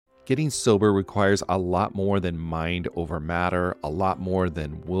Getting sober requires a lot more than mind over matter, a lot more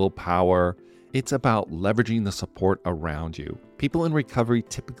than willpower. It's about leveraging the support around you. People in recovery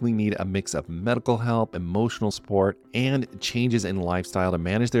typically need a mix of medical help, emotional support, and changes in lifestyle to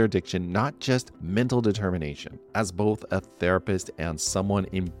manage their addiction, not just mental determination. As both a therapist and someone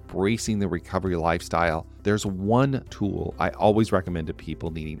embracing the recovery lifestyle, there's one tool I always recommend to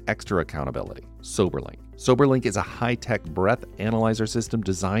people needing extra accountability: SoberLink. SoberLink is a high-tech breath analyzer system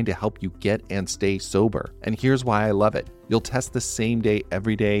designed to help you get and stay sober. And here's why I love it. You'll test the same day,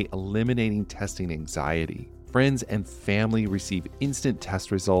 every day, eliminating testing anxiety. Friends and family receive instant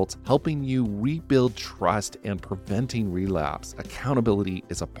test results, helping you rebuild trust and preventing relapse. Accountability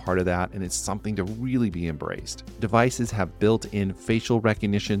is a part of that, and it's something to really be embraced. Devices have built-in facial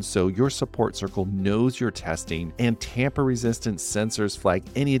recognition, so your support circle knows you're testing, and tamper-resistant sensors flag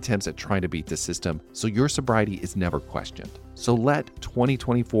any attempts at trying to beat the system, so your sobriety is never questioned. So let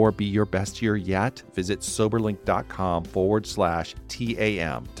 2024 be your best year yet. Visit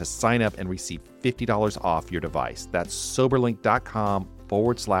soberlink.com/TAM to sign up and receive $50 off your device. That's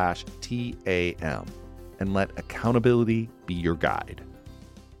soberlink.com/TAM. And let accountability be your guide.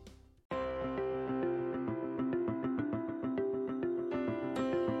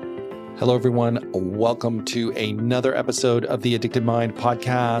 Hello, everyone. Welcome to another episode of the Addicted Mind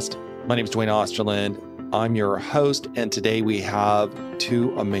podcast. My name is Dwayne Osterland. I'm your host, and today we have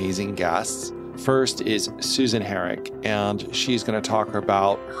two amazing guests. First is Susan Herrick, and she's going to talk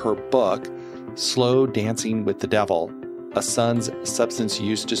about her book, Slow Dancing with the Devil: A Son's Substance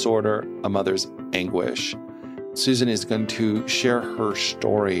Use Disorder, A Mother's Anguish. Susan is going to share her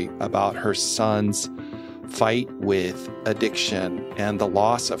story about her son's fight with addiction and the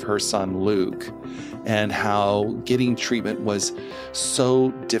loss of her son, Luke, and how getting treatment was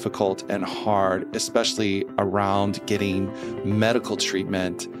so difficult and hard, especially around getting medical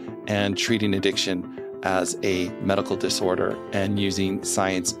treatment and treating addiction as a medical disorder and using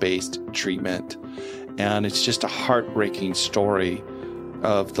science-based treatment. And it's just a heartbreaking story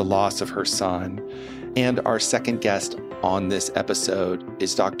of the loss of her son. And our second guest on this episode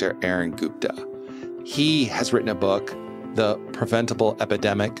is Dr. Arun Gupta. He has written a book, The Preventable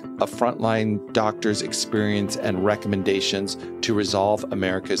Epidemic: A Frontline Doctor's Experience and Recommendations to Resolve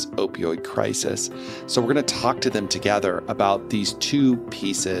America's Opioid Crisis. So we're going to talk to them together about these two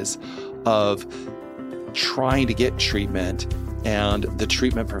pieces of trying to get treatment and the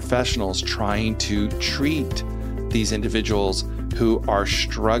treatment professionals trying to treat these individuals who are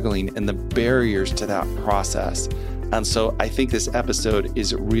struggling and the barriers to that process. And so I think this episode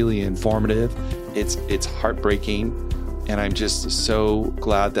is really informative. It's heartbreaking. And I'm just so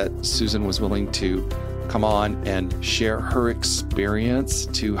glad that Susan was willing to come on and share her experience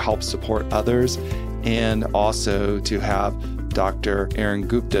to help support others, and also to have Dr. Arun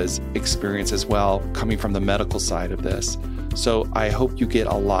Gupta's experience as well, coming from the medical side of this. So I hope you get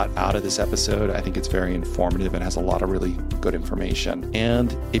a lot out of this episode. I think it's very informative and has a lot of really good information.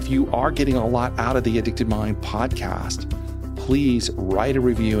 And if you are getting a lot out of the Addicted Mind podcast, please write a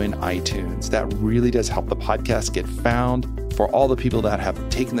review in iTunes. That really does help the podcast get found. For all the people that have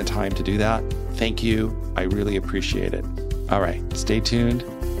taken the time to do that, thank you. I really appreciate it. All right, stay tuned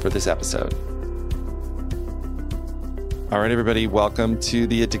for this episode. All right, everybody, welcome to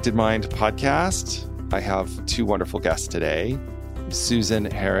the Addicted Mind podcast. I have two wonderful guests today, Susan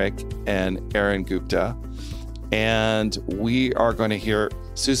Herrick and Arun Gupta. And we are going to hear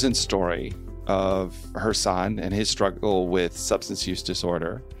Susan's story of her son and his struggle with substance use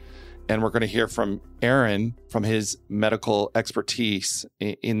disorder. And we're going to hear from Arun from his medical expertise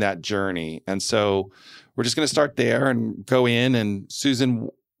in that journey. And so we're just going to start there and go in. And Susan,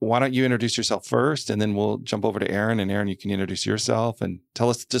 why don't you introduce yourself first, and then we'll jump over to Arun. And Arun, you can introduce yourself and tell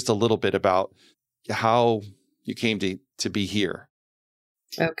us just a little bit about how you came to be here.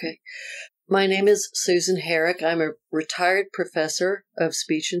 Okay. My name is Susan Herrick. I'm a retired professor of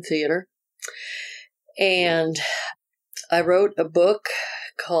speech and theater. And I wrote a book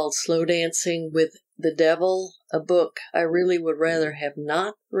called Slow Dancing with the Devil, a book I really would rather have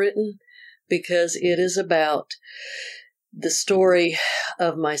not written, because it is about the story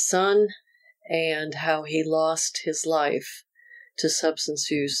of my son and how he lost his life to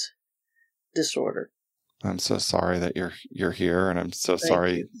substance use disorder. I'm so sorry that you're here, and I'm so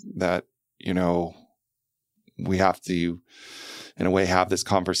sorry that, we have to, in a way, have this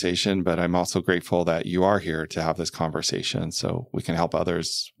conversation, but I'm also grateful that you are here to have this conversation so we can help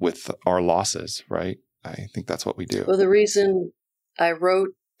others with our losses, right? I think that's what we do. Well, the reason I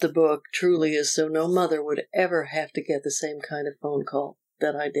wrote the book truly is so no mother would ever have to get the same kind of phone call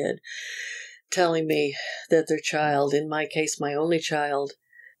that I did, telling me that their child, in my case, my only child,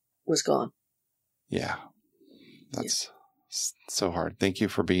 was gone. Yeah. That's so hard. Thank you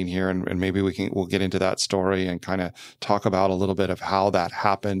for being here. And maybe we'll get into that story and kind of talk about a little bit of how that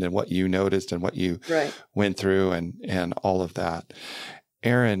happened and what you noticed and what you went through and all of that.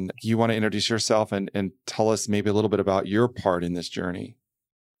 Arun, you want to introduce yourself and tell us maybe a little bit about your part in this journey?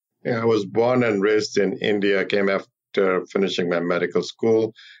 Yeah, I was born and raised in India. I came after finishing my medical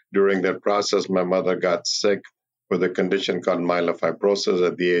school. During that process, my mother got sick with a condition called myelofibrosis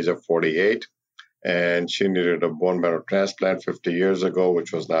at the age of 48. And she needed a bone marrow transplant 50 years ago,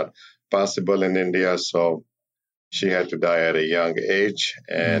 which was not possible in India. So she had to die at a young age,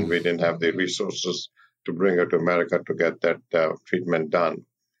 and we didn't have the resources to bring her to America to get that treatment done.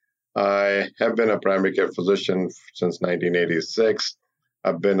 I have been a primary care physician since 1986.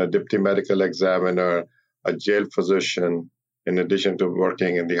 I've been a deputy medical examiner, a jail physician, in addition to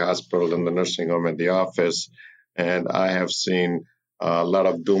working in the hospital, in the nursing home, and the office. And I have seen a lot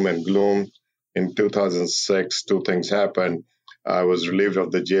of doom and gloom. In 2006, two things happened. I was relieved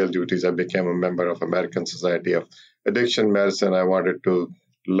of the jail duties. I became a member of American Society of Addiction Medicine. I wanted to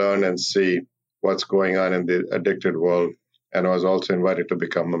learn and see what's going on in the addicted world. And I was also invited to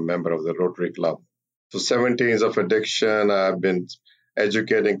become a member of the Rotary Club. So 17 years of addiction. I've been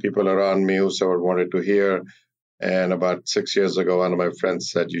educating people around me whosoever wanted to hear. And about 6 years ago, one of my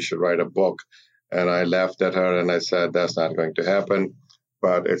friends said, you should write a book. And I laughed at her and I said, that's not going to happen.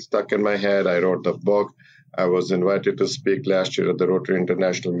 But it stuck in my head. I wrote the book. I was invited to speak last year at the Rotary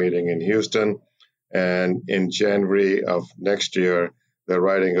International meeting in Houston. And in January of next year, they're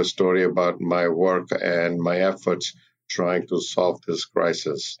writing a story about my work and my efforts trying to solve this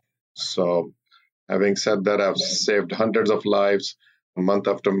crisis. So having said that, I've saved hundreds of lives month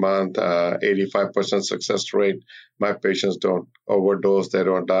after month, 85% success rate. My patients don't overdose. They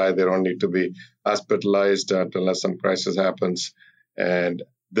don't die. They don't need to be hospitalized unless some crisis happens. And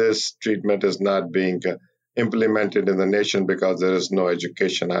this treatment is not being implemented in the nation because there is no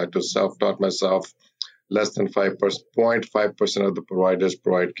education. I had to self-taught myself. Less than 0.5% of the providers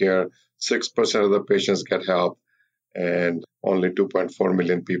provide care. 6% of the patients get help. And only 2.4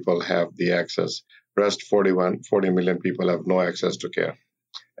 million people have the access. Rest 40 million people have no access to care.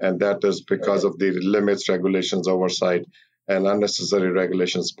 And that is because of the limits, regulations, oversight, and unnecessary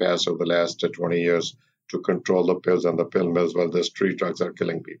regulations passed over the last 20 years to control the pills and the pill mills while the street drugs are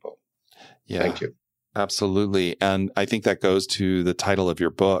killing people. Yeah, thank you. Absolutely. And I think that goes to the title of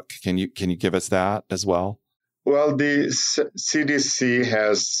your book. Can you give us that as well? Well, the CDC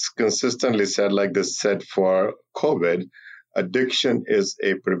has consistently said, like they said for COVID, addiction is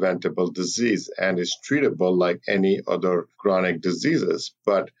a preventable disease and is treatable like any other chronic diseases.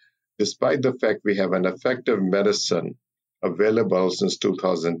 But despite the fact we have an effective medicine available since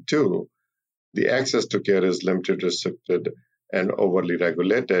 2002, the access to care is limited, restricted, and overly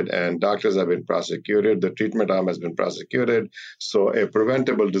regulated, and doctors have been prosecuted. The treatment arm has been prosecuted. So a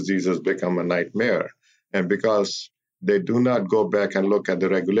preventable disease has become a nightmare. And because they do not go back and look at the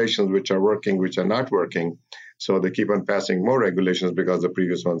regulations which are working, which are not working, so they keep on passing more regulations because the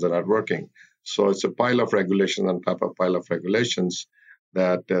previous ones are not working. So it's a pile of regulations on top of pile of regulations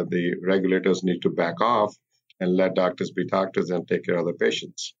that the regulators need to back off and let doctors be doctors and take care of the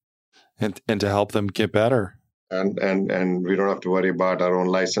patients. And to help them get better. And we don't have to worry about our own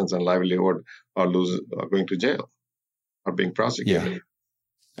license and livelihood or going to jail or being prosecuted.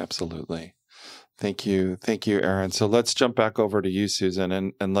 Yeah, absolutely. Thank you, Arun. So let's jump back over to you, Susan,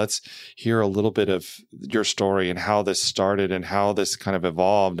 and let's hear a little bit of your story and how this started and how this kind of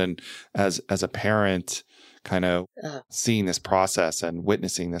evolved. And as a parent, kind of seeing this process and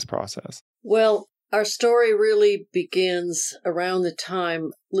witnessing this process. Well, our story really begins around the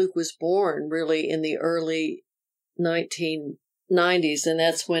time Luke was born, really in the early 1990s, and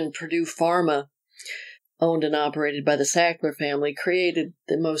that's when Purdue Pharma, owned and operated by the Sackler family, created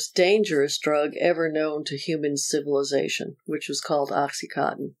the most dangerous drug ever known to human civilization, which was called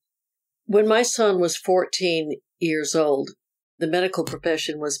Oxycontin. When my son was 14 years old, the medical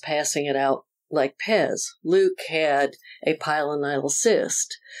profession was passing it out like Pez. Luke had a pilonidal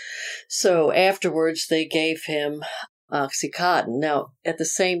cyst. So afterwards, they gave him Oxycontin. Now, at the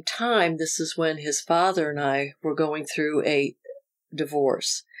same time, this is when his father and I were going through a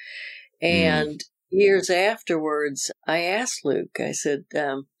divorce. And years afterwards, I asked Luke, I said,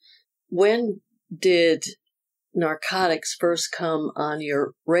 when did narcotics first come on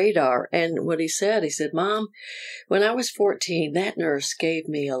your radar? And what he said, Mom, when I was 14, that nurse gave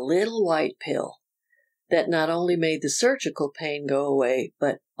me a little white pill that not only made the surgical pain go away,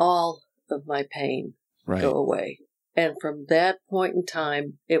 but all of my pain go away. And from that point in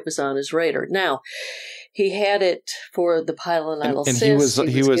time, it was on his radar. Now, he had it for the pilonidal and cyst.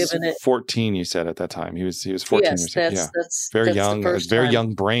 he was given it 14, you said, at that time. He was 14 Yes, or so. Yeah. that's Very that's young, the first very time.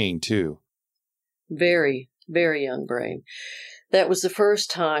 young brain too. Very, very young brain. That was the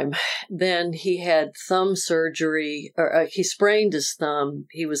first time. Then he had thumb surgery, or he sprained his thumb.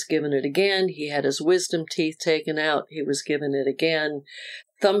 He was given it again. He had his wisdom teeth taken out. He was given it again.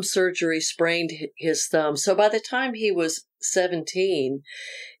 Thumb surgery sprained his thumb. So by the time he was 17,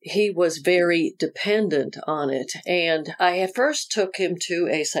 he was very dependent on it. And I at first took him to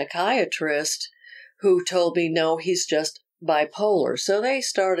a psychiatrist who told me, no, he's just bipolar. So they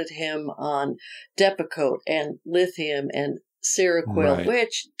started him on Depakote and lithium and Seroquel, Right.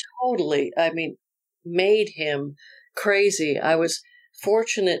 which totally, made him crazy. I was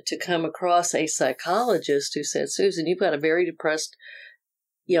fortunate to come across a psychologist who said, Susan, you've got a very depressed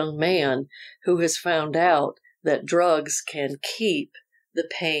young man who has found out that drugs can keep the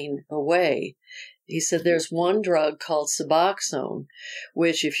pain away. He said there's one drug called Suboxone,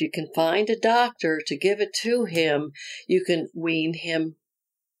 which if you can find a doctor to give it to him, you can wean him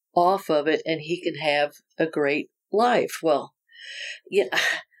off of it and he can have a great life. Well,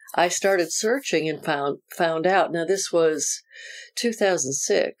 I started searching and found out, now this was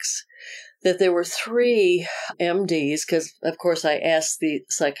 2006, that there were 3 MDs, because, of course, I asked the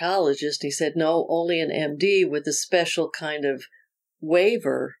psychologist. He said, no, only an MD with a special kind of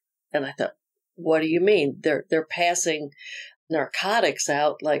waiver. And I thought, what do you mean? They're passing narcotics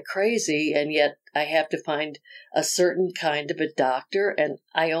out like crazy, and yet I have to find a certain kind of a doctor, and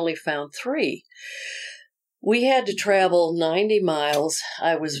I only found 3. We had to travel 90 miles.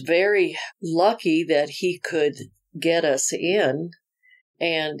 I was very lucky that he could get us in.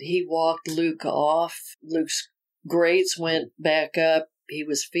 And he walked Luke off. Luke's grades went back up. He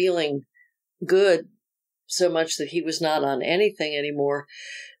was feeling good so much that he was not on anything anymore.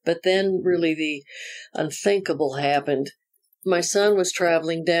 But then really the unthinkable happened. My son was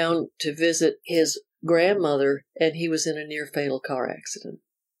traveling down to visit his grandmother, and he was in a near-fatal car accident.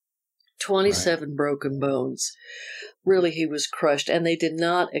 27 broken bones. Really, he was crushed, and they did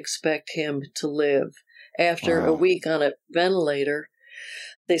not expect him to live. After a week on a ventilator,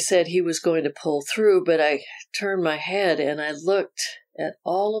 they said he was going to pull through, but I turned my head and I looked at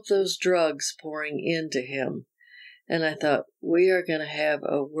all of those drugs pouring into him. And I thought, we are going to have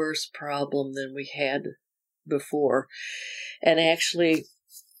a worse problem than we had before. And actually,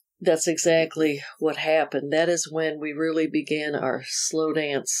 that's exactly what happened. That is when we really began our slow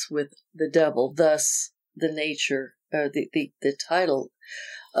dance with the devil, thus the nature, the title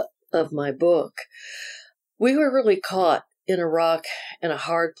of my book. We were really caught in a rock and a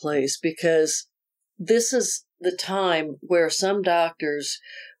hard place, because this is the time where some doctors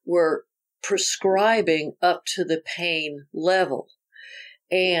were prescribing up to the pain level.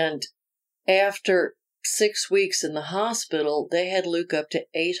 And after 6 weeks in the hospital, they had Luke up to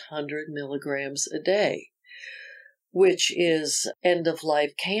 800 milligrams a day, which is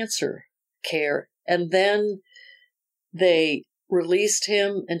end-of-life cancer care. And then they released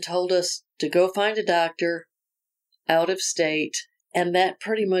him and told us to go find a doctor out of state, and that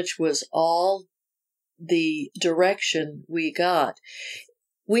pretty much was all the direction we got.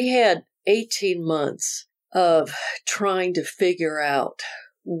 We had 18 months of trying to figure out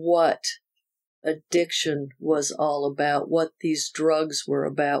what addiction was all about, what these drugs were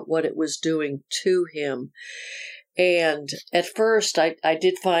about, what it was doing to him. And at first, I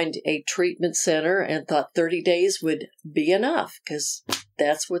did find a treatment center and thought 30 days would be enough, because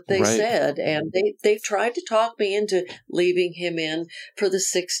that's what they said. And they tried to talk me into leaving him in for the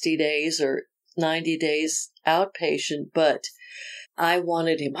 60 days or 90 days outpatient, but I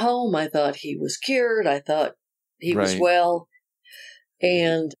wanted him home. I thought he was cured. I thought he was well.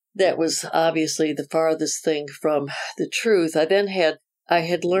 And that was obviously the farthest thing from the truth. I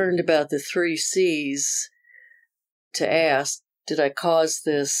had learned about the 3 C's to ask, did I cause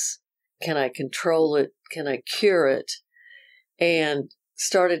this? Can I control it? Can I cure it? And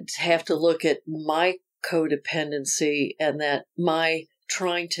started to have to look at my codependency, and that my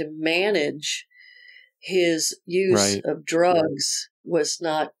trying to manage his use of drugs was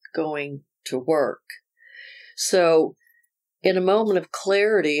not going to work. So in a moment of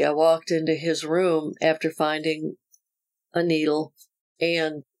clarity, I walked into his room after finding a needle,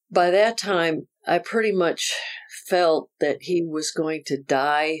 and by that time, I pretty much felt that he was going to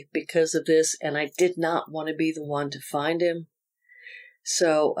die because of this, and I did not want to be the one to find him.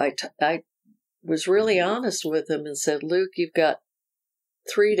 So I was really honest with him and said, Luke, you've got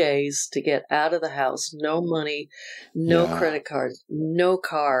 3 days to get out of the house. No money, no credit cards, no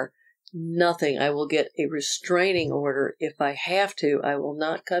car. nothing. I will get a restraining order if I have to. I will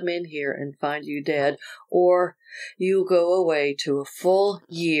not come in here and find you dead, or you go away to a full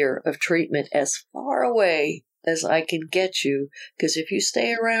year of treatment as far away as I can get you, because if you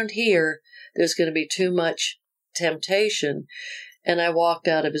stay around here, there's going to be too much temptation. And I walked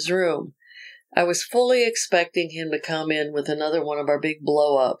out of his room. I was fully expecting him to come in with another one of our big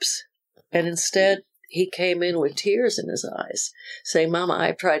blow-ups, and instead, he came in with tears in his eyes, saying, Mama,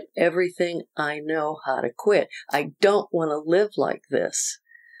 I've tried everything I know how to quit. I don't want to live like this.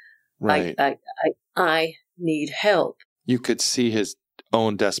 Right. I need help. You could see his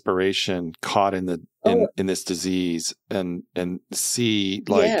own desperation caught in in this disease, and see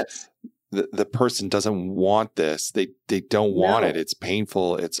like yes. the person doesn't want this. They don't want it. It's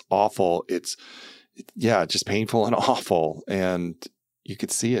painful. It's awful. It's just painful and awful. And you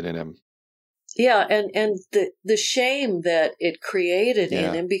could see it in him. Yeah, and the shame that it created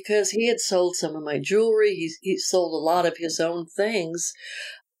in him, because he had sold some of my jewelry, he sold a lot of his own things,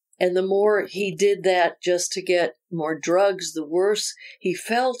 and the more he did that just to get more drugs, the worse he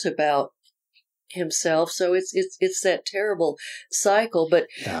felt about himself. So it's that terrible cycle. But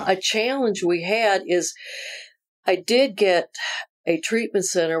a challenge we had is I did get a treatment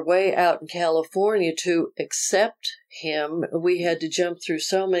center way out in California to accept him. We had to jump through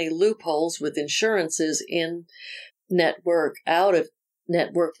so many loopholes with insurances, in network, out of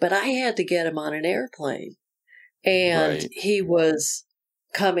network, but I had to get him on an airplane. And he was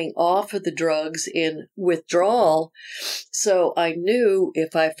coming off of the drugs in withdrawal. So I knew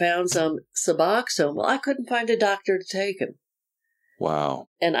if I found some Suboxone, I couldn't find a doctor to take him. Wow.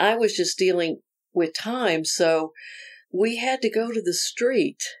 And I was just dealing with time. So we had to go to the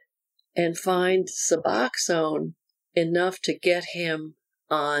street and find Suboxone enough to get him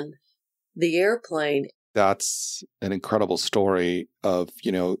on the airplane. That's an incredible story of,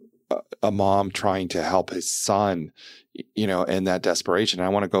 a mom trying to help his son, and that desperation. I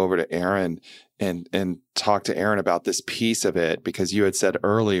want to go over to Arun and talk to Arun about this piece of it, because you had said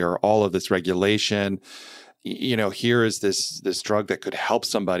earlier, all of this regulation, here is this drug that could help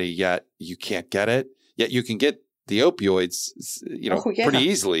somebody, yet you can't get it, yet you can get the opioids, pretty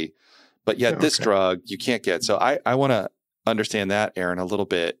easily, but yet this drug you can't get. So I want to understand that, Arun, a little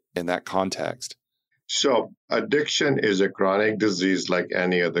bit in that context. So addiction is a chronic disease like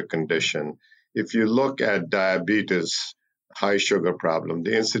any other condition. If you look at diabetes, high sugar problem,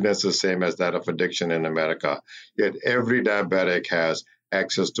 the incidence is the same as that of addiction in America. Yet every diabetic has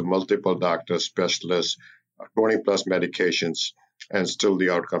access to multiple doctors, specialists, 20 plus medications, and still the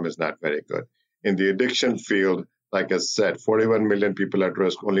outcome is not very good. In the addiction field, like I said, 41 million people at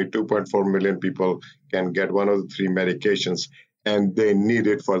risk, only 2.4 million people can get one of the three medications, and they need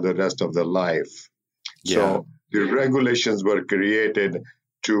it for the rest of their life. Yeah. So the regulations were created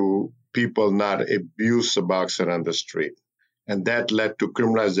to people not abuse Suboxone on the street. And that led to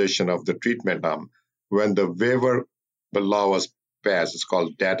criminalization of the treatment arm. When the waiver law was passed, it's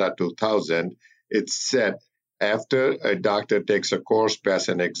called Data 2000, it said after a doctor takes a course, pass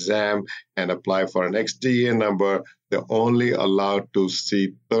an exam, and apply for an XDA number, they're only allowed to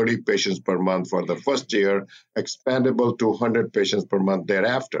see 30 patients per month for the first year, expandable to 100 patients per month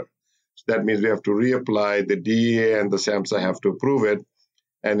thereafter. So that means we have to reapply. The DEA and the SAMHSA have to approve it.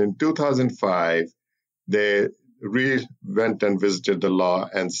 And in 2005, they went and visited the law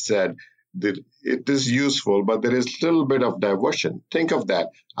and said that it is useful, but there is a little bit of diversion. Think of that.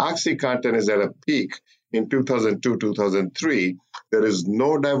 OxyContin is at a peak in 2002, 2003. There is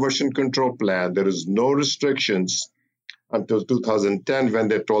no diversion control plan. There is no restrictions until 2010 when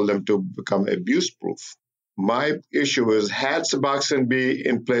they told them to become abuse-proof. My issue is, had Suboxone be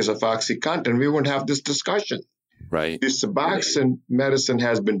in place of OxyContin, we wouldn't have this discussion. Right. The Suboxone medicine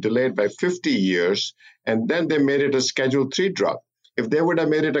has been delayed by 50 years, and then they made it a Schedule III drug. If they would have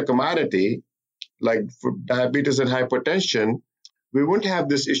made it a commodity, like for diabetes and hypertension, we wouldn't have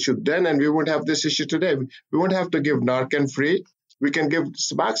this issue then, and we wouldn't have this issue today. We wouldn't have to give Narcan free. We can give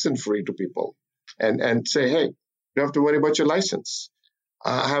Suboxone free to people and say, hey, you don't have to worry about your license.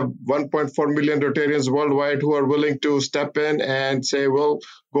 I have 1.4 million Rotarians worldwide who are willing to step in and say, well,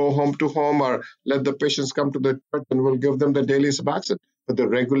 go home to home or let the patients come to the church and we'll give them the daily Suboxone. But the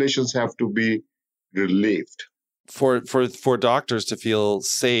regulations have to be relieved. For doctors to feel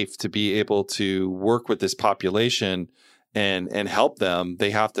safe to be able to work with this population and help them, they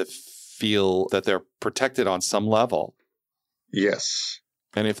have to feel that they're protected on some level. Yes.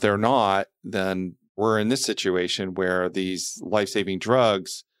 And if they're not, then we're in this situation where these life-saving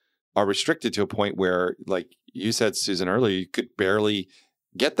drugs are restricted to a point where, like you said, Susan, earlier, you could barely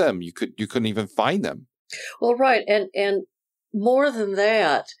get them. You couldn't even find them. Well, right. And more than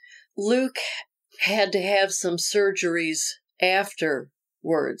that, Luke had to have some surgeries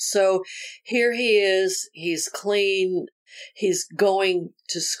afterwards. So here he is, he's clean, he's going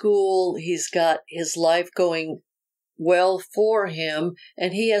to school, he's got his life going well for him,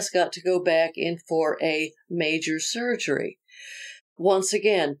 and he has got to go back in for a major surgery. Once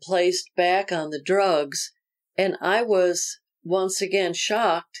again, placed back on the drugs, and I was once again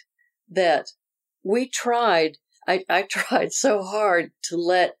shocked that we tried, I tried so hard to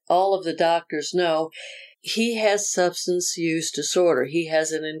let all of the doctors know he has substance use disorder. He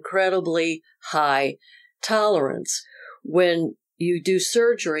has an incredibly high tolerance. When you do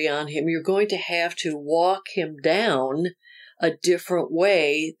surgery on him, you're going to have to walk him down a different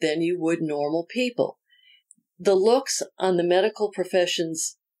way than you would normal people. The looks on the medical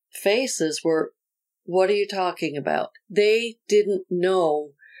profession's faces were, what are you talking about? They didn't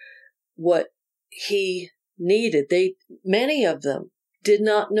know what he needed. Many of them did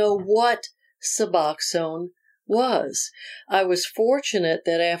not know what Suboxone was. I was fortunate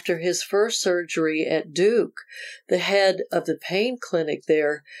that after his first surgery at Duke, the head of the pain clinic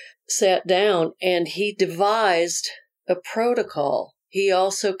there sat down and he devised a protocol. He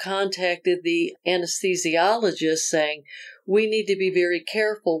also contacted the anesthesiologist saying, we need to be very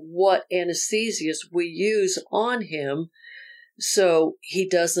careful what anesthesias we use on him so he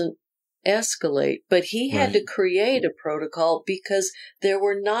doesn't escalate. But he had to create a protocol because there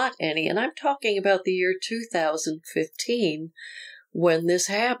were not any. And I'm talking about the year 2015 when this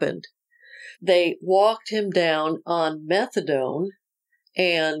happened. They walked him down on methadone,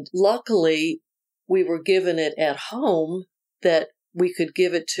 and luckily we were given it at home that we could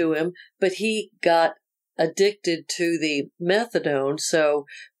give it to him, but he got addicted to the methadone, so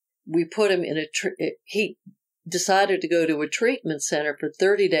we put him in he decided to go to a treatment center for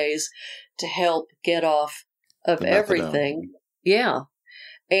 30 days to help get off of everything. Yeah.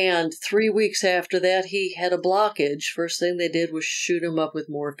 And 3 weeks after that, he had a blockage. First thing they did was shoot him up with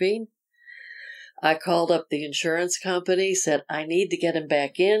morphine. I called up the insurance company, said, I need to get him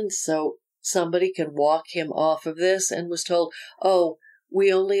back in so somebody can walk him off of this, and was told, oh,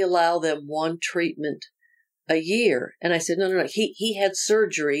 we only allow them one treatment a year. And I said, no. He had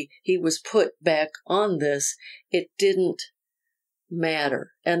surgery. He was put back on this. It didn't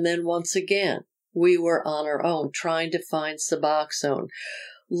matter. And then once again, we were on our own trying to find Suboxone.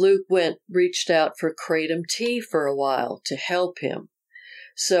 Luke reached out for Kratom tea for a while to help him.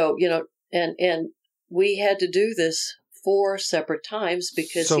 So, and we had to do this 4 separate times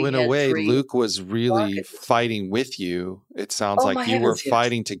because so in a way, Luke was really fighting with you. It sounds like you were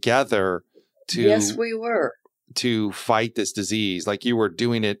fighting together to yes, we were. To fight this disease. Like you were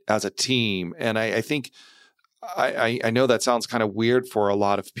doing it as a team. And I think I know that sounds kind of weird for a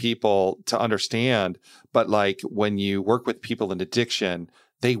lot of people to understand, but like when you work with people in addiction,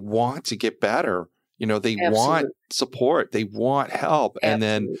 they want to get better. They Absolutely. Want support, they want help. Absolutely. And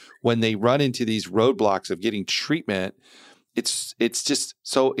then when they run into these roadblocks of getting treatment, it's just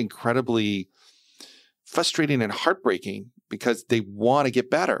so incredibly frustrating and heartbreaking because they want to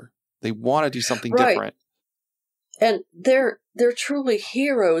get better. They want to do something different. And they're truly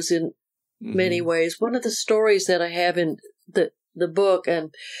heroes in many ways. One of the stories that I have in the book,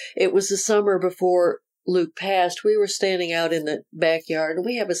 and it was the summer before Luke passed, we were standing out in the backyard, and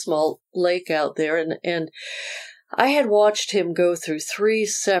we have a small lake out there, and I had watched him go through 3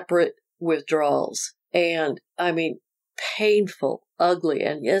 separate withdrawals, and I mean, painful, ugly,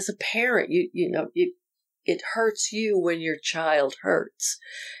 and as a parent, it hurts you when your child hurts.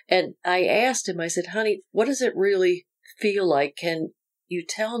 And I asked him, I said, honey, what does it really feel like? Can you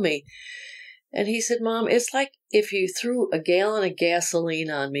tell me? And he said, Mom, it's like if you threw a gallon of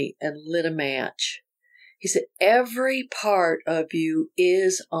gasoline on me and lit a match. He said, every part of you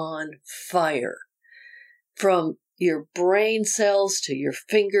is on fire, from your brain cells to your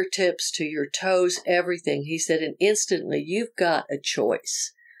fingertips to your toes, everything. He said, and instantly you've got a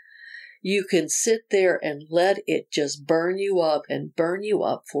choice. You can sit there and let it just burn you up and burn you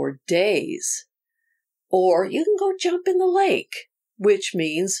up for days. Or you can go jump in the lake, which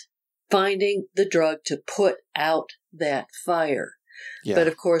means finding the drug to put out that fire. Yeah. But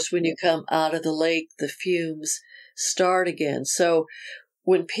of course, when you come out of the lake, the fumes start again. So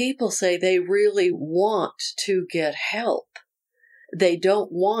when people say they really want to get help, they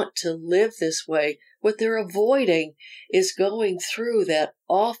don't want to live this way, what they're avoiding is going through that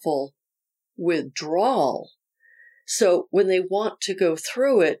awful withdrawal. So when they want to go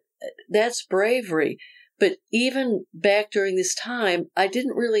through it, that's bravery. But even back during this time, I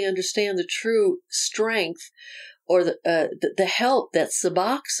didn't really understand the true strength or the help that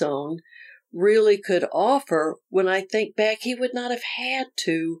Suboxone really could offer, when I think back, he would not have had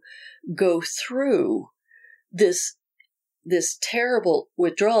to go through this terrible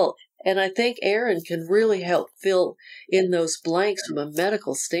withdrawal. And I think Arun can really help fill in those blanks from a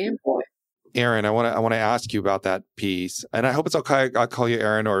medical standpoint. Arun, I want to ask you about that piece, and I hope it's okay. I'll call you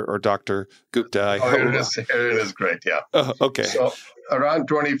Arun or Dr. Gupta. Arun is great, yeah. Okay. So around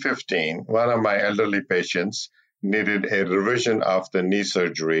 2015, one of my elderly patients needed a revision of the knee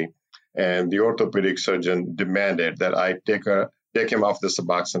surgery, and the orthopedic surgeon demanded that I take him off the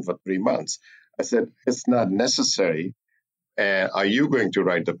Suboxone for 3 months. I said, it's not necessary. And are you going to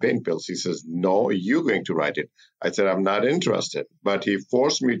write the pain pills? He says, no, you're going to write it. I said, I'm not interested, but he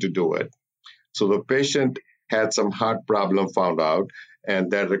forced me to do it. So the patient had some heart problem found out,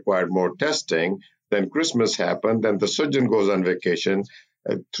 and that required more testing. Then Christmas happened, then the surgeon goes on vacation.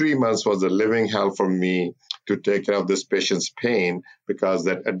 3 months was a living hell for me to take care of this patient's pain because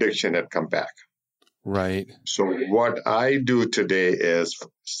that addiction had come back. Right. So what I do today is,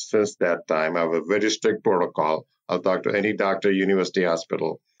 since that time, I have a very strict protocol. I'll talk to any doctor, university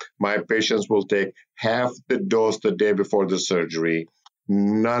hospital. My patients will take half the dose the day before the surgery,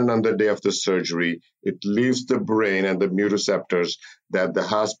 none on the day of the surgery. It leaves the brain and the mu receptors that the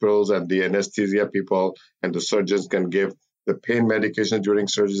hospitals and the anesthesia people and the surgeons can give the pain medication during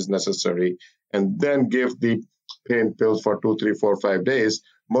surgery is necessary, and then give the pain pills for 2, 3, 4, 5 days.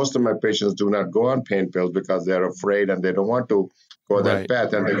 Most of my patients do not go on pain pills because they're afraid and they don't want to go that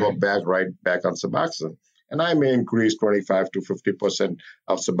path, and they go right back on Suboxone. And I may increase 25 to 50%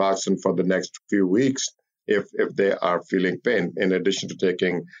 of Suboxone for the next few weeks if they are feeling pain, in addition to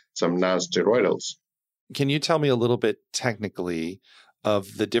taking some non-steroidals. Can you tell me a little bit technically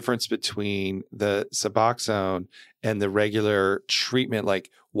of the difference between the Suboxone and the regular treatment? Like,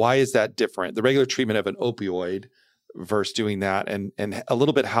 why is that different? The regular treatment of an opioid versus doing that, and a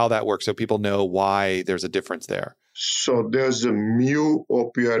little bit how that works so people know why there's a difference there. So there's a mu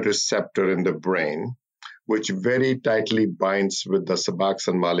opioid receptor in the brain, which very tightly binds with the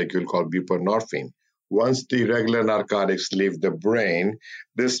Suboxone molecule called buprenorphine. Once the regular narcotics leave the brain,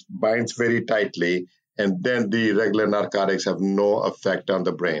 this binds very tightly, and then the regular narcotics have no effect on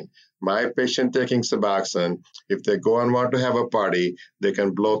the brain. My patient taking Suboxone, if they go and want to have a party, they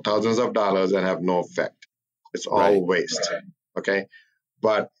can blow thousands of dollars and have no effect. It's all waste, okay?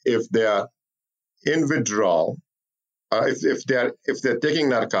 But if they are in withdrawal, if they're taking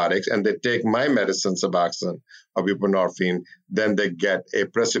narcotics and they take my medicine, Suboxone or buprenorphine, then they get a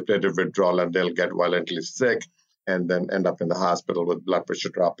precipitated withdrawal and they'll get violently sick and then end up in the hospital with blood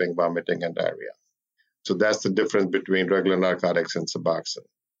pressure dropping, vomiting, and diarrhea. So that's the difference between regular narcotics and Suboxone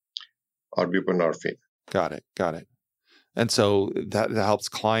or buprenorphine. Got it. And so that helps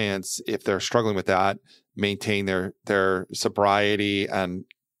clients, if they're struggling with that, maintain their sobriety and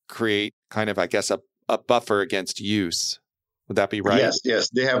create kind of, I guess, a buffer against use. Would that be right? Yes.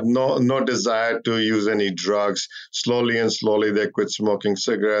 They have no desire to use any drugs. Slowly they quit smoking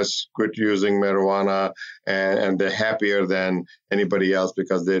cigarettes, quit using marijuana, and they're happier than anybody else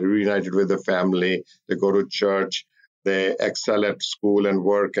because they're reunited with the family. They go to church. They excel at school and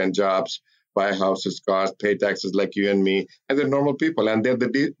work and jobs, buy houses, cars, pay taxes like you and me, and they're normal people. And they're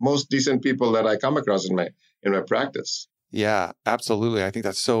the most decent people that I come across in my practice. Yeah, absolutely. I think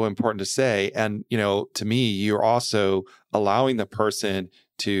that's so important to say. And, to me, you're also allowing the person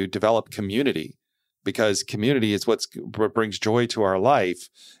to develop community, because community is what brings joy to our life.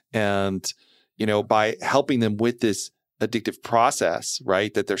 And, by helping them with this addictive process,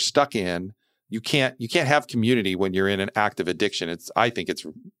 right, that they're stuck in, you can't have community when you're in an active addiction. I think it's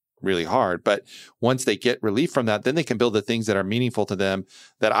really hard. But once they get relief from that, then they can build the things that are meaningful to them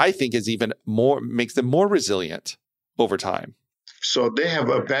that I think is even more, makes them more resilient over time. So they have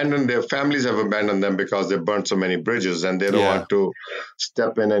abandoned, their families have abandoned them because they burned so many bridges and they don't want to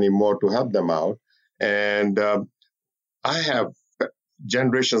step in anymore to help them out. And I have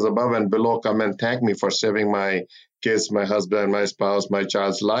generations above and below come and thank me for saving my kids, my husband, my spouse, my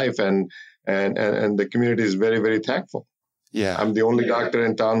child's life. And the community is very, very thankful. Yeah. I'm the only doctor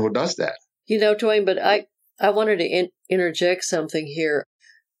in town who does that. Dwayne, but I wanted to interject something here.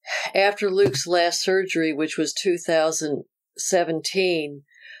 After Luke's last surgery, which was 2017,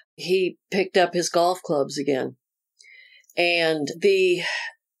 he picked up his golf clubs again. And the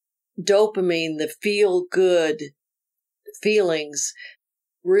dopamine, the feel-good feelings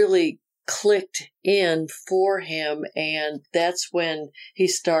really clicked in for him. And that's when he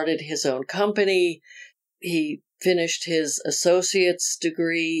started his own company. He finished his associate's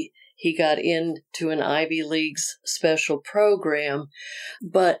degree. He got into an Ivy League's special program.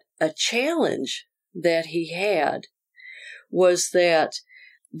 But a challenge that he had was that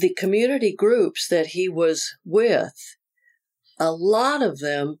the community groups that he was with, a lot of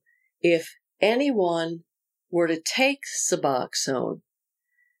them, if anyone were to take Suboxone,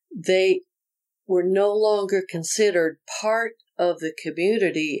 they were no longer considered part of the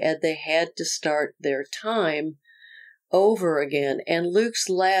community, and they had to start their time over again. And Luke's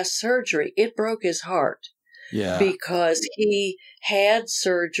last surgery, it broke his heart. Yeah. Because he had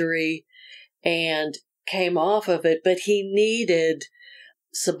surgery and came off of it, but he needed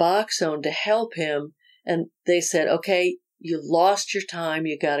Suboxone to help him. And they said, okay, you lost your time.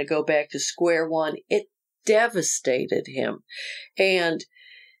 You got to go back to square one. It devastated him. And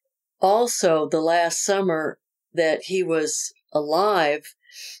also, the last summer that he was alive,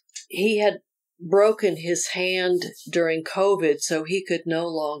 he had broken his hand during COVID, so he could no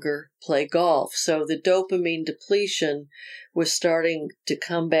longer play golf. So the dopamine depletion was starting to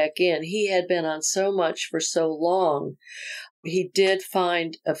come back in. He had been on so much for so long. He did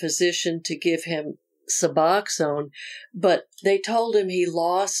find a physician to give him Suboxone, but they told him he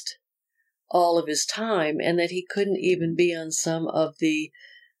lost all of his time and that he couldn't even be on some of the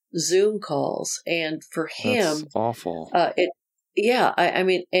Zoom calls. And for him, that's awful. I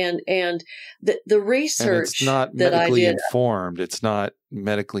mean, and the research and it's not that medically I did, informed. It's not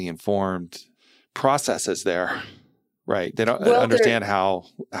medically informed processes there, right? They don't understand how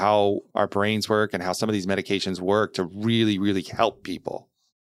our brains work and how some of these medications work to really, really help people.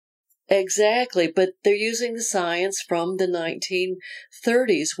 Exactly, but they're using the science from the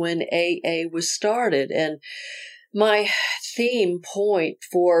 1930s when AA was started. And my theme point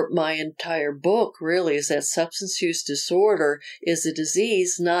for my entire book really is that substance use disorder is a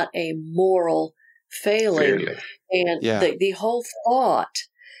disease, not a moral failing. And the whole thought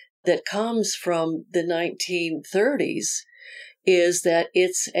that comes from the 1930s is that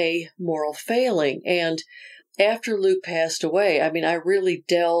it's a moral failing. And after Luke passed away, I mean, I really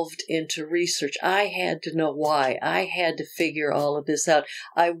delved into research. I had to know why. I had to figure all of this out.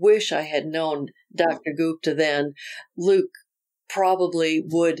 I wish I had known Dr. Gupta then. Luke probably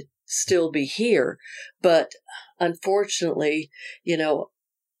would still be here, but unfortunately,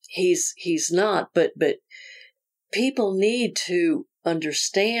 he's not. But people need to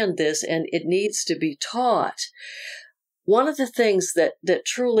understand this, and it needs to be taught. One of the things that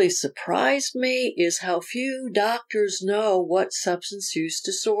truly surprised me is how few doctors know what substance use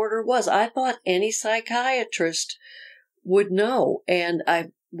disorder was. I thought any psychiatrist would know, and I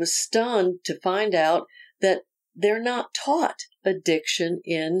was stunned to find out that they're not taught addiction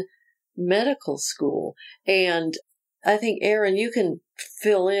in medical school. And I think, Arun, you can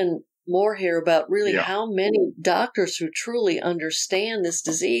fill in more here about really how many doctors who truly understand this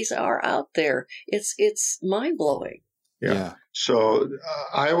disease are out there. It's mind-blowing. Yeah. So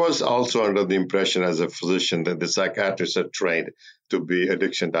I was also under the impression as a physician that the psychiatrists are trained to be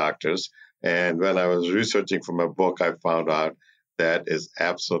addiction doctors. And when I was researching for my book, I found out that is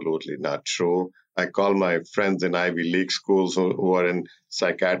absolutely not true. I called my friends in Ivy League schools who are in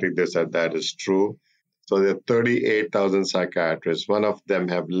psychiatry. They said that is true. So there are 38,000 psychiatrists. One of them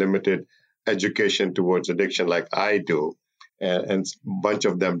have limited education towards addiction like I do. And a bunch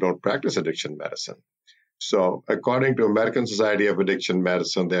of them don't practice addiction medicine. So according to American Society of Addiction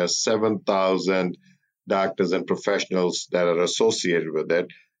Medicine, there are 7,000 doctors and professionals that are associated with it,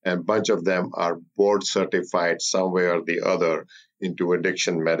 and a bunch of them are board certified some way or the other into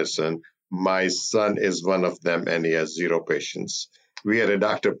addiction medicine. My son is one of them, and he has 0 patients. We had a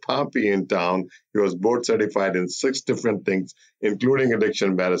Dr. Pompey in town. He was board certified in 6 different things, including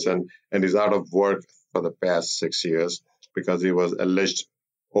addiction medicine, and he's out of work for the past 6 years because he was alleged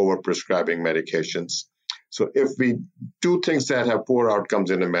overprescribing medications. So if we do things that have poor outcomes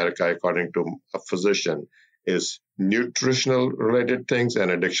in America, according to a physician, is nutritional related things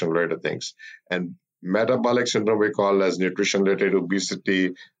and addiction related things. And metabolic syndrome we call as nutrition related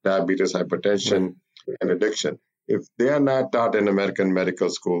obesity, diabetes, hypertension, and addiction. If they are not taught in American medical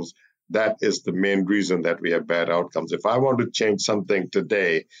schools, that is the main reason that we have bad outcomes. If I want to change something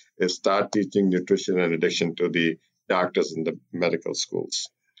today, is start teaching nutrition and addiction to the doctors in the medical schools.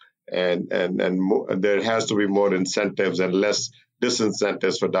 And there has to be more incentives and less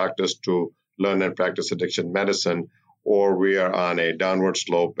disincentives for doctors to learn and practice addiction medicine, or we are on a downward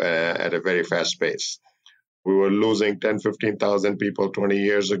slope at a very fast pace. We were losing 10, 15,000 people 20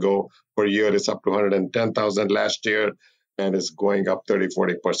 years ago. Per year, it's up to 110,000 last year, and it's going up 30,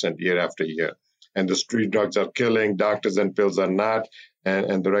 40% year after year. And the street drugs are killing, doctors and pills are not,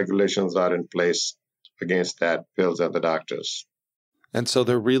 and the regulations are in place against that, pills and the doctors. And so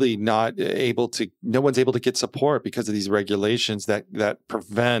they're really not able to, no one's able to get support because of these regulations that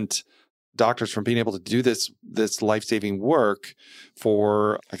prevent doctors from being able to do this life-saving work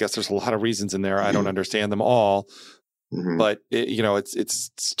for, I guess there's a lot of reasons in there. I don't understand them all, but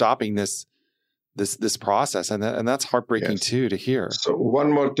it's stopping this process. And that's heartbreaking too, to hear. So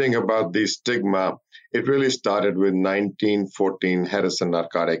one more thing about the stigma, it really started with 1914 Harrison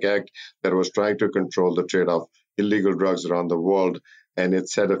Narcotic Act that was trying to control the trade of illegal drugs around the world. And it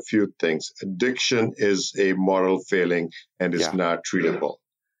said a few things. Addiction is a moral failing and is not treatable.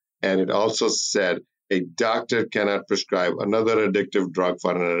 And it also said a doctor cannot prescribe another addictive drug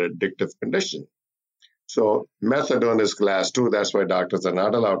for an addictive condition. So methadone is class 2. That's why doctors are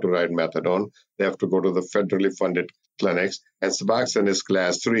not allowed to write methadone. They have to go to the federally funded clinics. And Suboxone is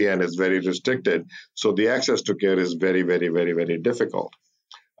class 3 and is very restricted. So the access to care is very, very, very, very difficult.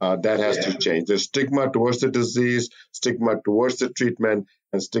 That has to change. There's stigma towards the disease, stigma towards the treatment,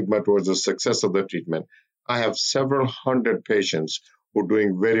 and stigma towards the success of the treatment. I have several hundred patients who are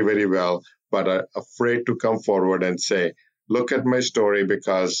doing very, very well, but are afraid to come forward and say, look at my story,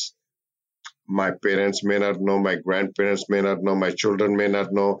 because my parents may not know, my grandparents may not know, my children may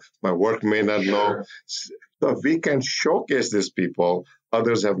not know, my work may not know. So if we can showcase these people,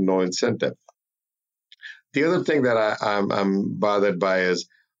 others have no incentive. The other thing that I'm bothered by is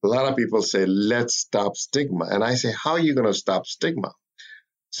a lot of people say, let's stop stigma. And I say, how are you going to stop stigma?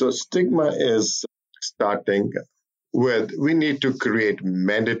 So stigma is starting with, we need to create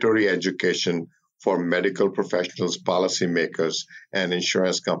mandatory education for medical professionals, policymakers, and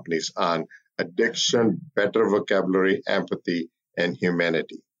insurance companies on addiction, better vocabulary, empathy, and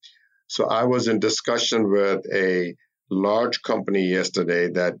humanity. So I was in discussion with a large company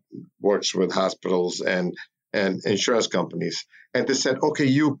yesterday that works with hospitals and insurance companies. And they said, okay,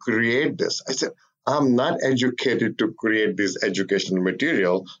 you create this. I said, I'm not educated to create this educational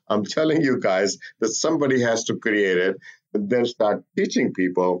material. I'm telling you guys that somebody has to create it, and then start teaching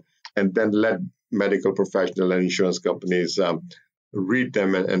people, and then let medical professionals and insurance companies read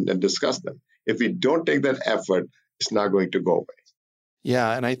them and discuss them. If we don't take that effort, it's not going to go away.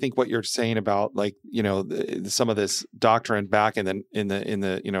 Yeah, and I think what you're saying about, like, some of this doctrine back in the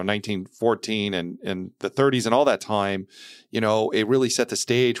 1914 and the 30s and all that time, it really set the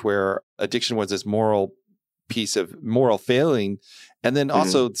stage where addiction was this moral failing, and then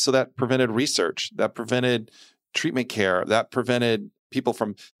also so that prevented research, that prevented treatment care, that prevented people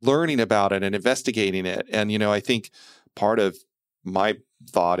from learning about it and investigating it. And I think part of my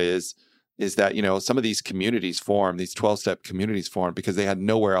thought is that, some of these communities form, these 12-step communities form because they had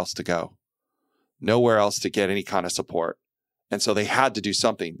nowhere else to go, nowhere else to get any kind of support. And so they had to do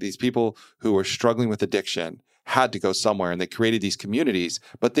something. These people who were struggling with addiction had to go somewhere, and they created these communities,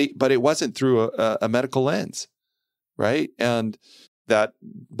 but it wasn't through a medical lens, right? And that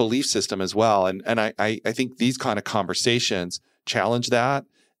belief system as well. And I think these kind of conversations challenge that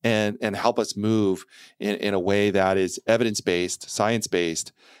and help us move in a way that is evidence-based,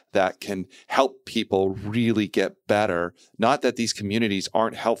 science-based, that can help people really get better. Not that these communities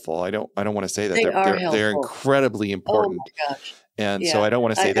aren't helpful. I don't want to say that they're incredibly important. Oh my gosh. And so I don't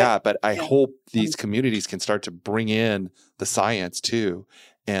want to say that, but I hope these communities can start to bring in the science too,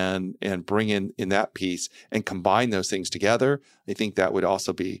 and bring in that piece and combine those things together. I think that would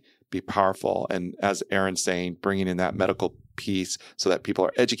also be powerful. And as Arun's saying, bringing in that medical piece so that people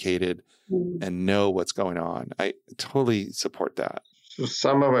are educated and know what's going on. I totally support that. So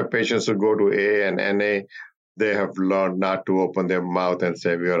some of my patients who go to AA and NA, they have learned not to open their mouth and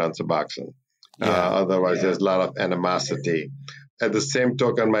say we are on Suboxone. Otherwise, there's a lot of animosity. At the same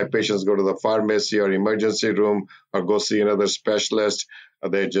token, my patients go to the pharmacy or emergency room or go see another specialist.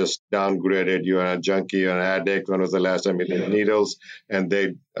 They just downgraded. You're a junkie, you're an addict. When was the last time you did needles? And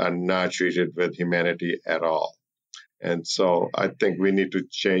they are not treated with humanity at all. And so I think we need to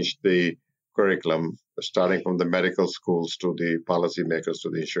change the curriculum, starting from the medical schools to the policymakers to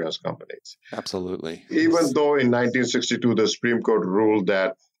the insurance companies. Absolutely. Even though in 1962, the Supreme Court ruled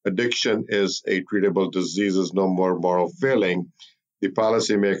that addiction is a treatable disease, is no more moral failing, the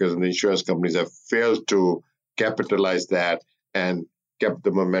policymakers and the insurance companies have failed to capitalize that and kept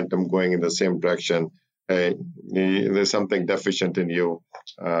the momentum going in the same direction. Hey, there's something deficient in you.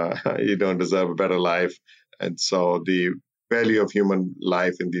 You don't deserve a better life. And so the value of human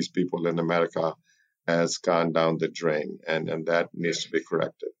life in these people in America has gone down the drain, and that needs to be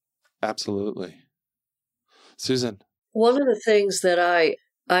corrected. Absolutely. Susan? One of the things that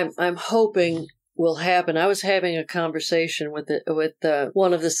I'm hoping will happen, I was having a conversation with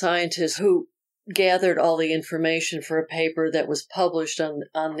one of the scientists who gathered all the information for a paper that was published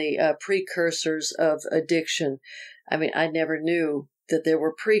on the precursors of addiction. I mean, I never knew that there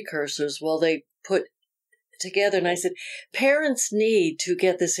were precursors. Well, they put together and I said, parents need to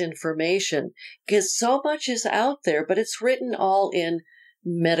get this information because so much is out there, but it's written all in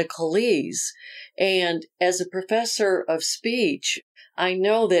medicalese. And as a professor of speech, I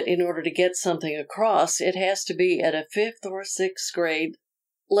know that in order to get something across, it has to be at a 5th or 6th grade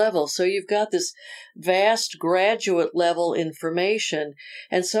level. So you've got this vast graduate level information,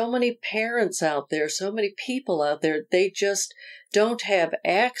 and so many parents out there, so many people out there, they just don't have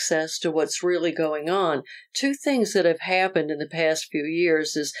access to what's really going on. 2 things that have happened in the past few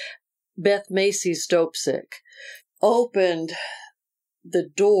years is Beth Macy's Dope Sick opened the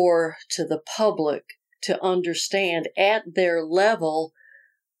door to the public to understand at their level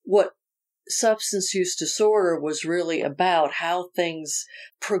what substance use disorder was really about, how things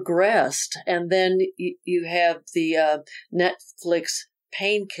progressed. And then you have the Netflix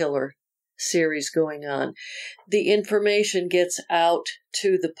Painkiller series going on. The information gets out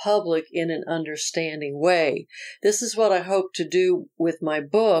to the public in an understanding way. This is what I hope to do with my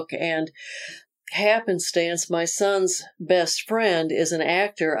book. And happenstance, my son's best friend is an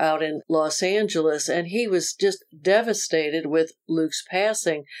actor out in Los Angeles, and he was just devastated with Luke's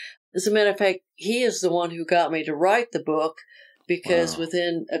passing. As a matter of fact, he is the one who got me to write the book because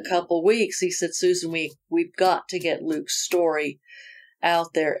within a couple weeks, he said, Susan, we've got to get Luke's story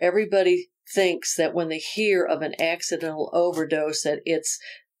out there. Everybody thinks that when they hear of an accidental overdose that it's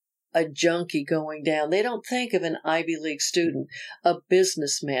a junkie going down. They don't think of an Ivy League student, a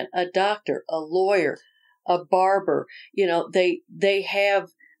businessman, a doctor, a lawyer, a barber. You know, they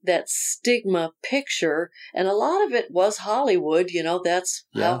have that stigma picture, and a lot of it was Hollywood. You know, that's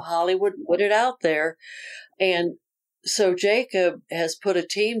how Hollywood put it out there. And so Jacob has put a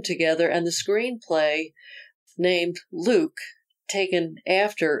team together, and the screenplay named Luke, taken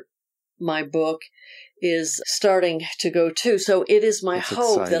after my book, is starting to go too. So it is my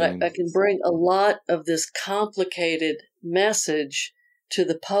hope that I can bring a lot of this complicated message to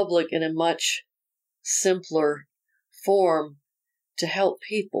the public in a much simpler form to help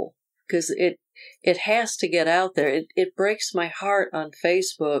people, because it has to get out there. It breaks my heart on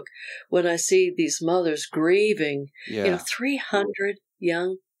Facebook when I see these mothers grieving. Yeah. You know, 300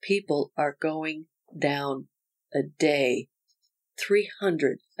 young people are going down a day.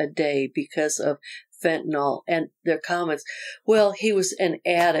 300 a day because of fentanyl. And their comments, well, he was an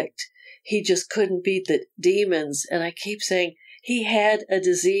addict. He just couldn't beat the demons. And I keep saying he had a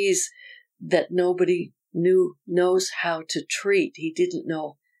disease that nobody knows how to treat. He didn't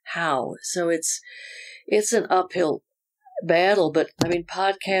know how. So it's an uphill battle. But I mean,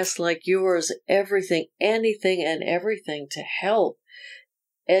 podcasts like yours, anything and everything to help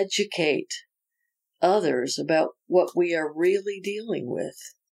educate others about what we are really dealing with.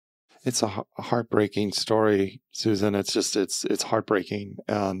 It's a heartbreaking story, Susan. It's heartbreaking,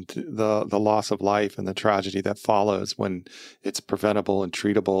 and the loss of life and the tragedy that follows when it's preventable and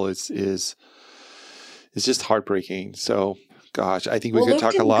treatable is just heartbreaking. So, gosh, I think we could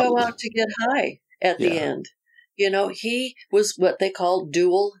talk a lot. Luke didn't go out to get high at the end. You know, he was what they call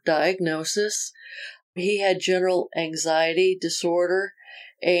dual diagnosis. He had general anxiety disorder,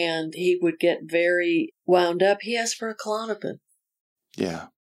 and he would get very wound up. He asked for a Klonopin. Yeah.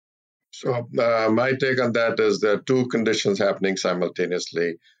 So my take on that is there are 2 conditions happening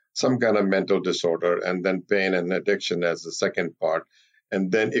simultaneously, some kind of mental disorder, and then pain and addiction as the second part.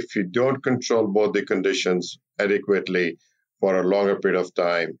 And then if you don't control both the conditions adequately for a longer period of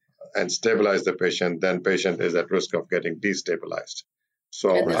time and stabilize the patient, then patient is at risk of getting destabilized.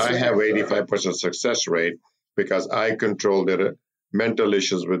 So I have 85% success rate because I control their mental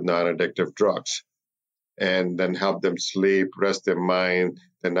issues with non-addictive drugs, and then help them sleep, rest their mind.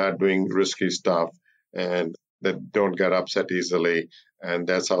 They're not doing risky stuff, and they don't get upset easily. And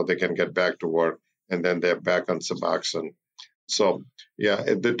that's how they can get back to work. And then they're back on Suboxone. So,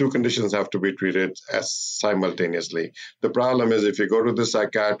 the 2 conditions have to be treated as simultaneously. The problem is if you go to the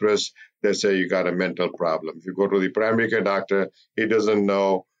psychiatrist, they say you got a mental problem. If you go to the primary care doctor, he doesn't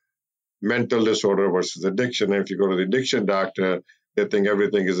know mental disorder versus addiction. And if you go to the addiction doctor, they think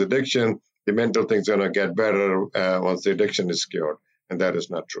everything is addiction. The mental thing's going to get better once the addiction is cured. And that is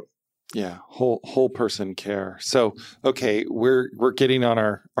not true. Yeah. Whole person care. So, okay, we're getting on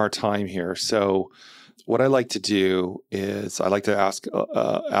our time here. So what I like to do is I like to ask,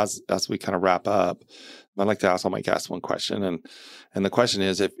 as we kind of wrap up, I like to ask all my guests one question. And the question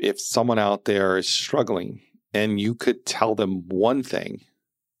is, if someone out there is struggling and you could tell them one thing,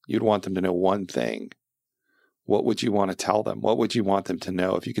 you'd want them to know one thing, what would you want to tell them? What would you want them to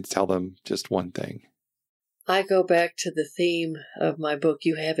know if you could tell them just one thing? I go back to the theme of my book,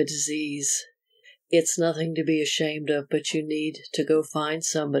 You Have a Disease. It's nothing to be ashamed of, but you need to go find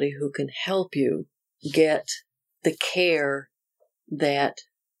somebody who can help you get the care that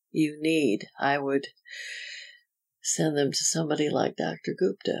you need, I would send them to somebody like Dr.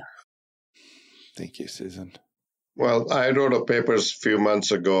 Gupta. Thank you, Susan. Well, I wrote a paper a few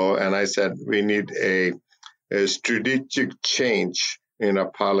months ago, and I said we need a strategic change in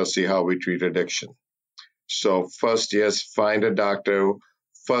our policy, how we treat addiction. So first, yes, find a doctor.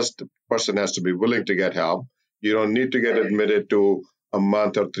 First, the person has to be willing to get help. You don't need to get admitted to a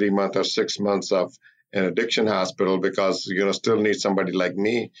month or 3 months or 6 months of an addiction hospital, because you're going to still need somebody like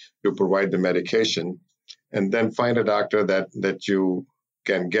me to provide the medication. And then find a doctor that you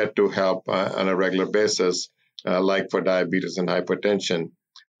can get to help on a regular basis, like for diabetes and hypertension.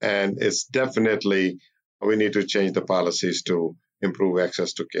 And it's definitely, we need to change the policies to improve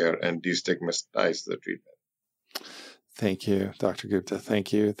access to care and destigmatize the treatment. Thank you, Dr. Gupta.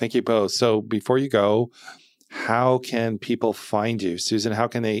 Thank you. Thank you both. So before you go, how can people find you? Susan, how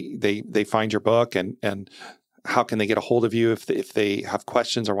can they find your book, and how can they get a hold of you if they have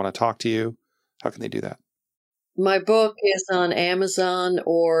questions or want to talk to you? How can they do that? My book is on Amazon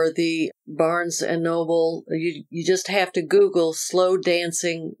or the Barnes and Noble. You just have to Google Slow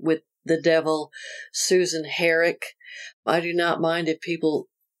Dancing with the Devil, Susan Herrick. I do not mind if people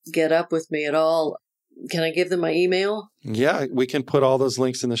get up with me at all. Can I give them my email? Yeah, we can put all those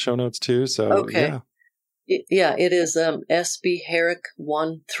links in the show notes too. So, okay. Yeah. It is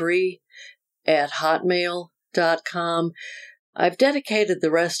sbherrick13@hotmail.com. I've dedicated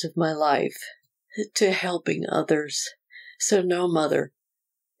the rest of my life to helping others, so no mother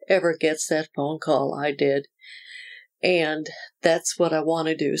ever gets that phone call I did. And that's what I want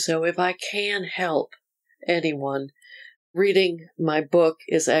to do. So if I can help anyone, reading my book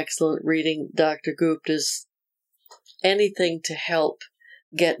is excellent. Reading Dr. Gupta's, anything to help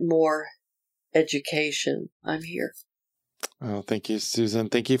get more education, I'm here. Oh, thank you, Susan.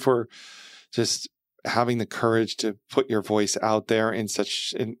 Thank you for just having the courage to put your voice out there in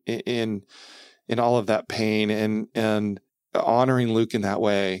such in all of that pain, and honoring Luke in that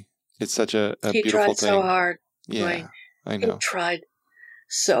way. It's such a he beautiful tried thing. So hard. Yeah, Right? I know. He tried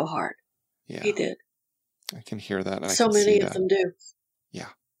so hard. Yeah, he did. I can hear that. And so I can many see of that. them do. Yeah,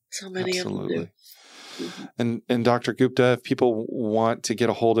 so many absolutely. of them do. Mm-hmm. And Dr. Gupta, if people want to get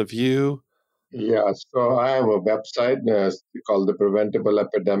a hold of you. Yeah, so I have a website called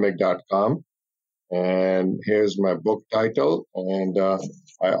thepreventableepidemic.com. And here's my book title. And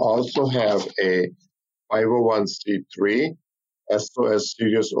I also have a 501c3, SOS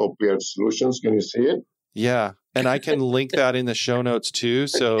Serious Opioid Solutions. Can you see it? Yeah. And I can link that in the show notes too,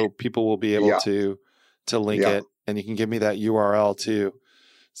 so people will be able to link it. And you can give me that URL too.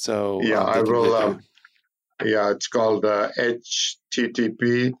 So I will. It's called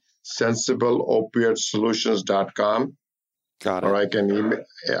HTTP sensibleopioidsolutions.com. Got it. Or I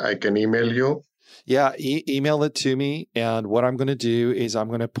can email you. Yeah, email it to me. And what I'm going to do is I'm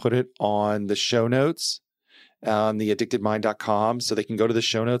going to put it on the show notes on theaddictedmind.com, so they can go to the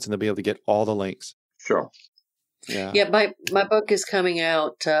show notes and they'll be able to get all the links. Sure. Yeah, my book is coming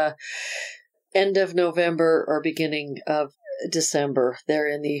out end of November or beginning of December. They're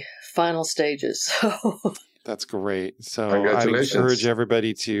in the final stages. So that's great. So I encourage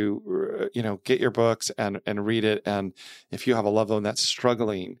everybody to, get your books and read it. And if you have a loved one that's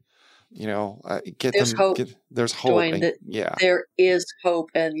struggling, get there's them. Hope. There's hope. Dwayne, there is hope,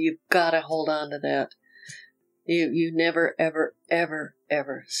 and you've got to hold on to that. You never, ever, ever,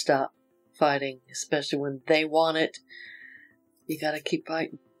 ever stop fighting, especially when they want it. You got to keep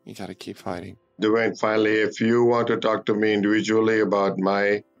fighting. You got to keep fighting. Dwayne, finally, if you want to talk to me individually about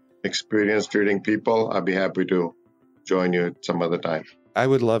my experience treating people, I'd be happy to join you some other time. I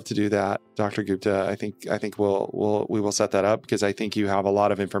would love to do that, Dr. Gupta. I think we will set that up, because I think you have a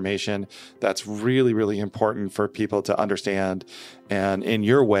lot of information that's really, really important for people to understand, and in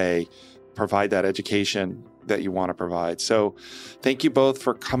your way, provide that education that you want to provide. So thank you both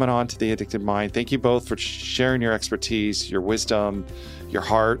for coming on to The Addicted Mind. Thank you both for sharing your expertise, your wisdom, your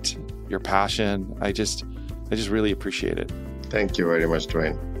heart, your passion. I just really appreciate it. Thank you very much,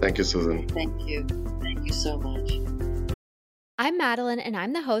 Dwayne. Thank you, Susan. Thank you. Thank you so much. I'm Madeline, and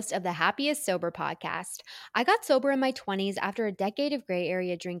I'm the host of the Happiest Sober podcast. I got sober in my 20s after a decade of gray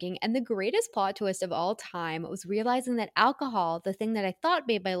area drinking, and the greatest plot twist of all time was realizing that alcohol, the thing that I thought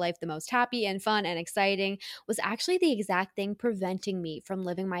made my life the most happy and fun and exciting, was actually the exact thing preventing me from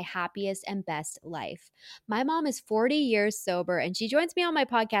living my happiest and best life. My mom is 40 years sober, and she joins me on my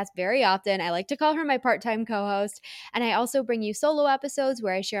podcast very often. I like to call her my part-time co-host, and I also bring you solo episodes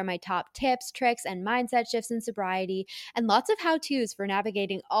where I share my top tips, tricks, and mindset shifts in sobriety, and lots of how how-tos for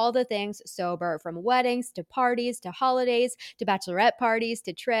navigating all the things sober, from weddings to parties to holidays to bachelorette parties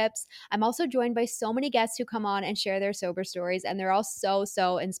to trips. I'm also joined by so many guests who come on and share their sober stories, and they're all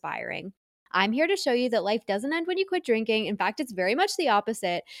so inspiring. I'm here to show you that life doesn't end when you quit drinking. In fact, it's very much the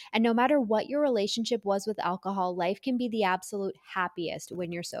opposite. And no matter what your relationship was with alcohol, life can be the absolute happiest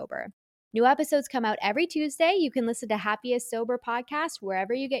when you're sober. New episodes come out every Tuesday. You can listen to Happiest Sober Podcast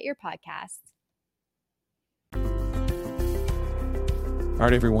wherever you get your podcasts. All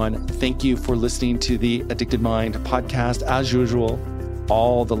right, everyone. Thank you for listening to the Addicted Mind podcast. As usual,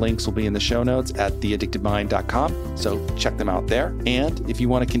 all the links will be in the show notes at theaddictedmind.com. So check them out there. And if you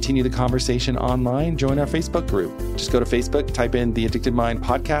want to continue the conversation online, join our Facebook group. Just go to Facebook, type in the Addicted Mind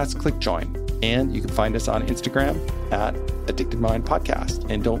podcast, click join. And you can find us on Instagram at Addicted Mind Podcast.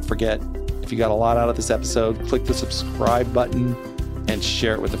 And don't forget, if you got a lot out of this episode, click the subscribe button and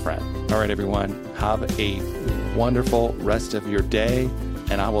share it with a friend. All right, everyone, have a wonderful rest of your day,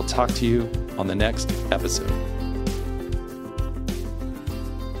 and I will talk to you on the next episode.